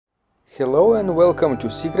Hello and welcome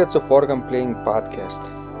to Secrets of Organ Playing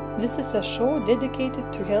podcast. This is a show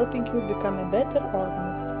dedicated to helping you become a better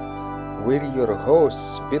organist. We're your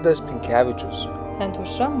hosts, Vidas Pinkevičius. And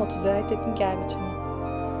Aušra Motūzaitė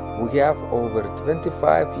Pinkevičienė. We have over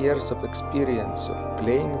 25 years of experience of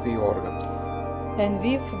playing the organ. And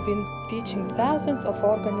we've been teaching thousands of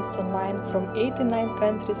organists online from 89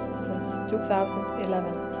 countries since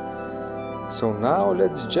 2011. So now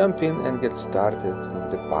let's jump in and get started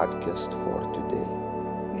with the podcast for today.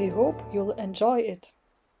 We hope you'll enjoy it.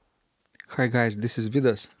 Hi guys, this is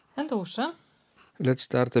Vidas. And Aušra. Let's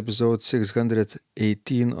start episode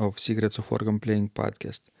 618 of Secrets of Organ Playing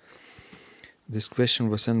podcast. This question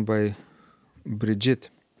was sent by Brigitte.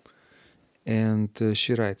 And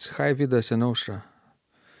she writes, Hi Vidas and Aušra.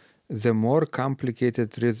 The more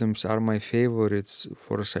complicated rhythms are my favorites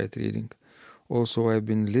for sight reading. Also, I've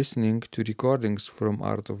been listening to recordings from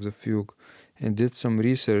Art of the Fugue and did some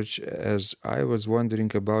research as I was wondering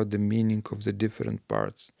about the meaning of the different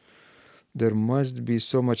parts. There must be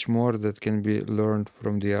so much more that can be learned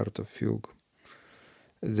from the Art of Fugue.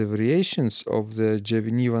 The variations of the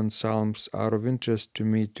Genevan Psalms are of interest to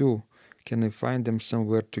me too. Can I find them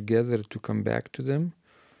somewhere together to come back to them?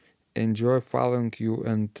 Enjoy following you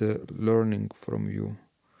and learning from you.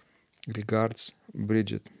 Regards,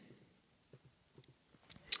 Bridget.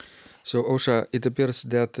 So, Aušra, it appears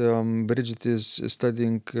that Bridget is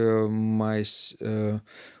studying my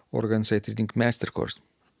organ sight reading master course.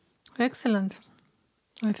 Excellent.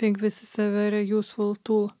 I think this is a very useful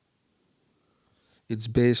tool. It's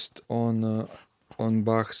based on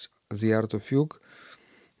Bach's The Art of Fugue,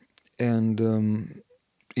 and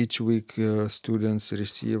each week students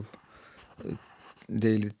receive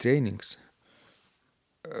daily trainings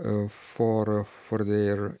for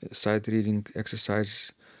their sight reading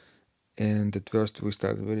exercises. And at first we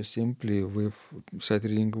start very simply with sight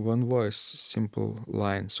reading one voice, simple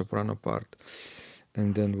line, soprano part.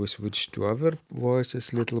 And then we switch to other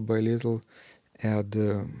voices little by little, add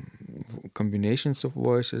combinations of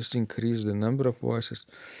voices, increase the number of voices.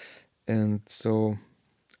 And so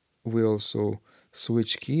we also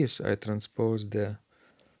switch keys. I transpose the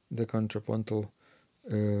contrapuntal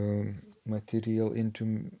material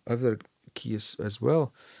into other keys as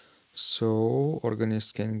well. So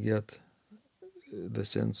organists can get the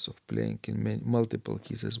sense of playing in multiple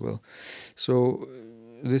keys as well. So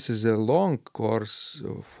this is a long course,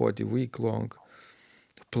 40-week long,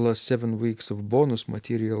 plus 7 weeks of bonus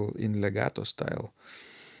material in legato style.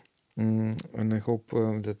 And I hope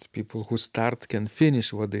that people who start can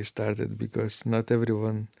finish what they started, because not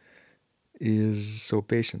everyone is so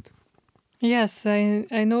patient. Yes,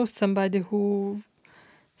 I know somebody who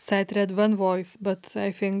sight read one voice, but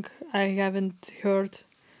I think I haven't heard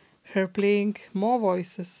her playing more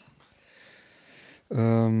voices.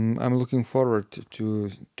 I'm looking forward to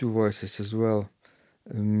 2 voices as well.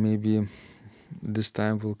 Maybe this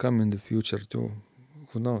time will come in the future too.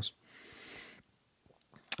 Who knows?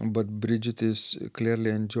 But Bridget is clearly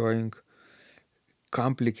enjoying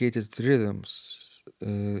complicated rhythms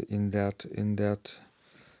in that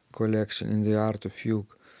collection, in the Art of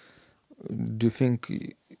Fugue. Do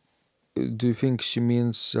you think she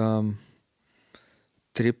means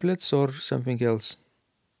triplets or something else?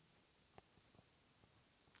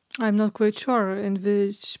 I'm not quite sure in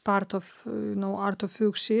which part of Art of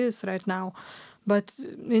Fugue she is right now, but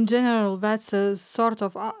in general that's a sort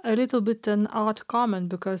of a little bit an odd comment,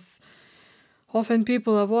 because often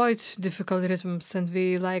people avoid difficult rhythms and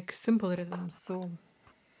we like simple rhythms. So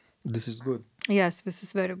This is good. yes, this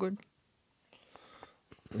is very good.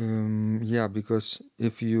 Yeah, because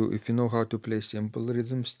if you know how to play simple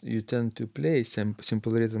rhythms, you tend to play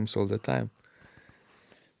simple rhythms all the time.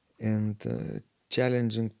 And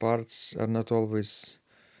challenging parts are not always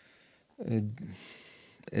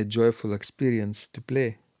a joyful experience to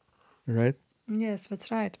play, right? Yes, that's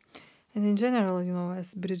right. And in general,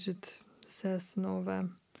 as Bridget says, the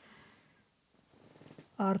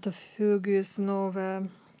Art of Fugue is the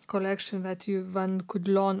collection that one could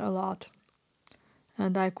learn a lot.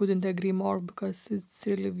 And I couldn't agree more, because it's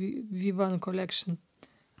really V1 collection.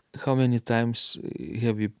 How many times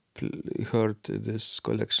have you heard this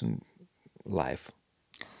collection live?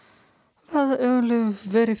 Well, only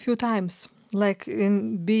very few times. Like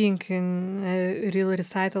in a real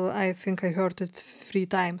recital, I think I heard it 3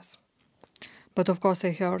 times. But of course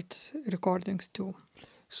I heard recordings too.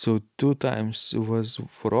 So 2 times was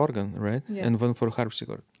for organ, right? Yes. And 1 for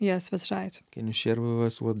harpsichord. Yes, that's right. Can you share with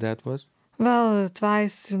us what that was? Well,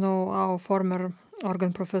 twice, our former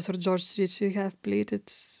organ professor George Ritchie have played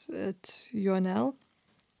it at UNL.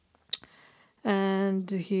 and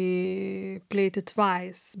he played it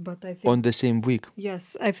twice. But I think On the same week.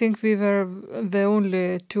 yes, I think we were the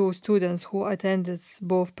only two students who attended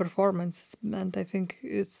both performances, and I think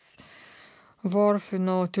it's worth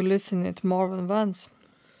to listen it more than once.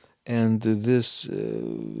 And this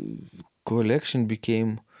collection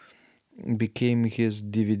became his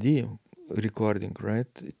DVD recording,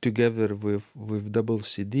 right? Together with double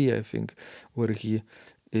CD, I think, where he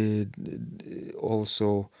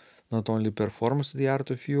also not only performs the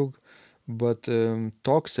art of fugue, but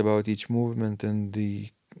talks about each movement and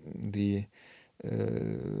the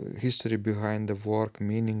history behind the work,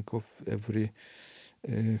 meaning of every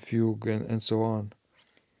fugue, and so on.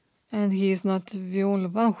 And he is not the only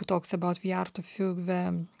one who talks about the art of fugue.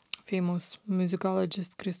 The famous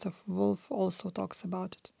musicologist Christoph Wolff also talks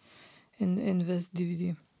about it in this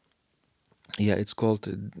DVD. Yeah, it's called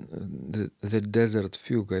the Desert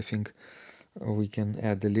Fugue. I think we can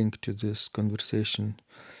add a link to this conversation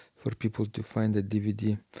for people to find the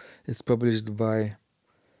DVD. It's published by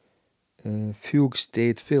Fugue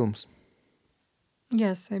State Films.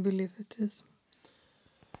 Yes, I believe it is.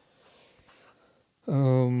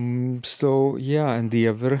 So yeah, and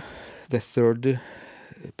the third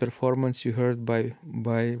performance you heard by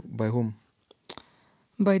whom?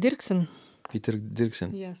 By Dirksen. Peter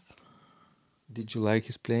Dirksen. Yes. Did you like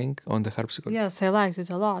his playing on the harpsichord? Yes, I liked it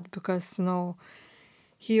a lot because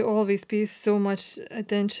he always pays so much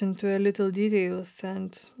attention to little details,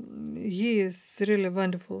 and he is really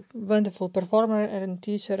wonderful performer and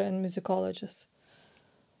teacher and musicologist.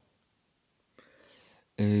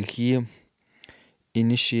 He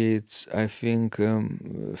initiates, I think,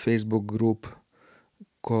 Facebook group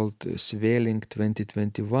called Sveling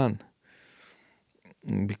 2021,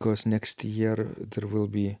 because next year there will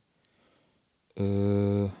be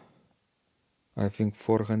I think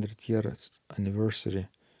 400 years anniversary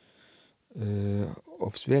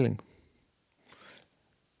of Sveling.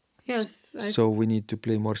 Yes, So we need to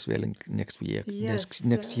play more Sveling next year.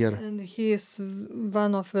 Next year. and he is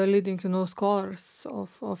one of the leading, scholars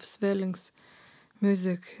of Svelling's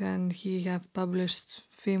music, and he have published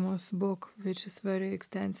famous book which is very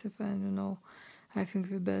extensive and I think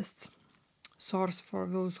the best source for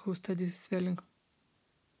those who study Svelling.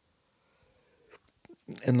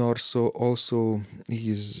 And also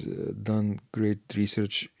he's done great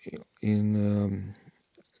research in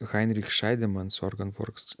Heinrich Scheidemann's organ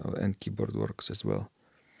works and keyboard works as well.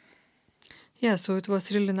 Yeah, so it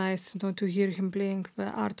was really nice to hear him playing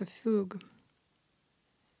the art of fugue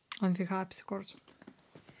on the harpsichord.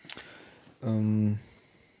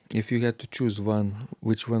 If you had to choose one,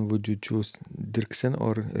 which one would you choose, Dirksen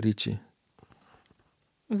or Ricci?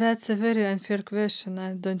 That's a very unfair question.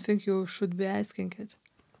 I don't think you should be asking it.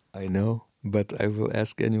 I know, but I will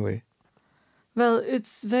ask anyway. Well,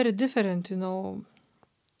 it's very different,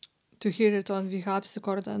 to hear it on the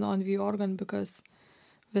harpsichord and on the organ because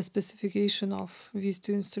the specification of these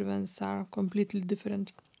two instruments are completely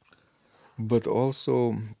different. But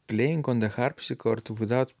also playing on the harpsichord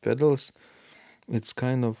without pedals, it's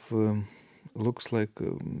kind of looks like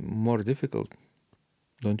more difficult,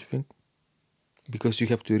 don't you think? Because you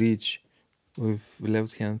have to reach with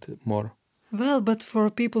left hand more. Well, but for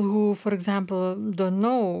people who, for example, don't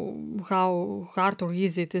know how hard or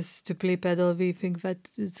easy it is to play pedal, we think that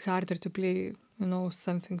it's harder to play,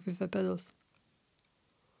 something with the pedals.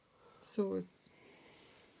 So it's...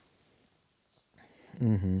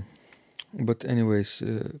 But anyways,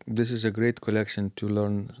 this is a great collection to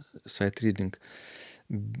learn sight reading.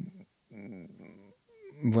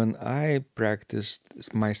 When I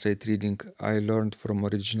practiced my sight reading, I learned from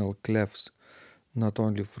original clefs, not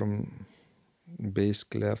only from bass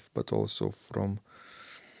clef, but also from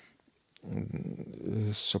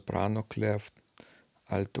soprano clef,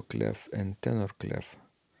 alto clef, and tenor clef.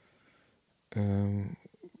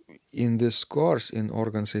 In this course, in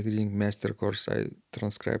organ sight reading master course, I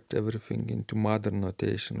transcribed everything into modern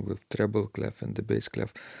notation with treble clef and the bass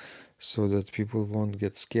clef, so that people won't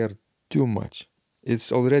get scared too much.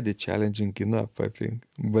 It's already challenging enough, I think,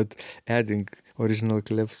 but adding original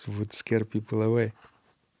clefs would scare people away.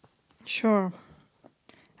 Sure.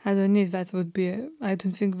 I don't think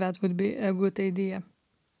that would be a good idea.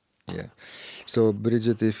 Yeah. So,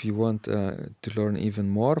 Bridget, if you want to learn even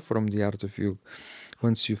more from the art of fugue,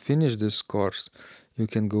 once you finish this course, you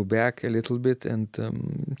can go back a little bit and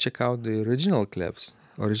check out the original clefs,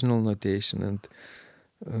 original notation,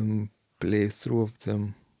 and play through of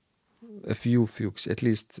them a few fugues, at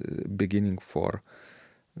least beginning 4.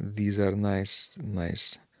 These are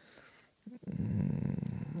nice.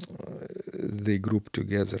 They group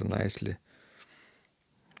together nicely.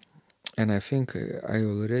 And I think I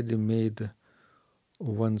already made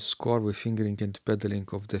one score with fingering and pedaling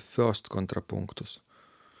of the first contrapunctus,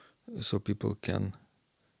 so people can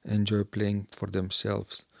enjoy playing for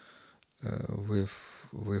themselves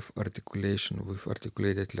with articulation, with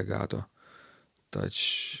articulated legato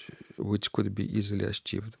touch, which could be easily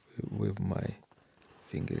achieved with my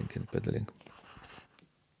fingering and pedaling.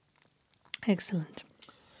 Excellent.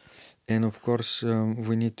 And of course,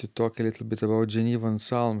 we need to talk a little bit about Genevan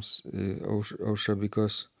Psalms, Ausra,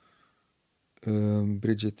 because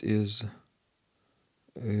Bridget is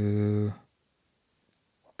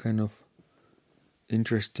kind of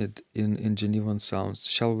interested in Genevan Psalms.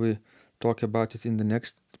 Shall we talk about it in the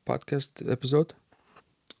next podcast episode?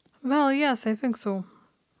 Well, yes, I think so.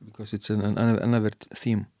 Because it's another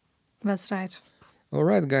theme. That's right. All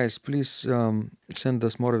right, guys, please send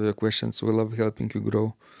us more of your questions. We love helping you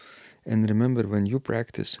grow. And remember, when you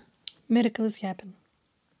practice, miracles happen.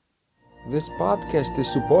 This podcast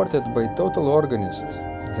is supported by Total Organist,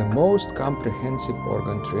 the most comprehensive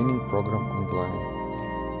organ training program online.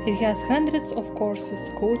 It has hundreds of courses,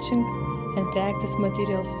 coaching, and practice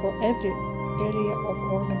materials for every area of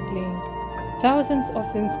organ playing. Thousands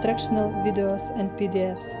of instructional videos and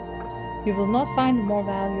PDFs. You will not find more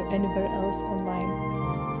value anywhere else online.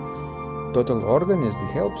 Total Organist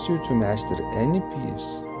helps you to master any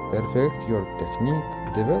piece, perfect your technique,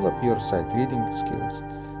 develop your sight reading skills,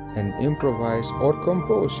 and improvise or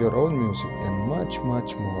compose your own music, and much,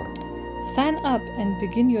 much more. Sign up and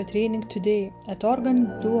begin your training today at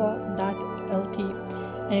organduo.lt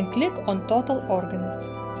and click on Total Organist.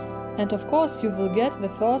 And of course, you will get the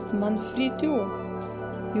first month free too.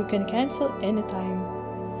 You can cancel anytime.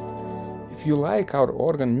 If you like our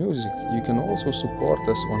organ music, you can also support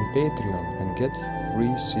us on Patreon and get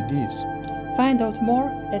free CDs. Find out more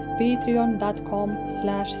at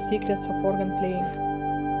patreon.com/secrets of organ playing.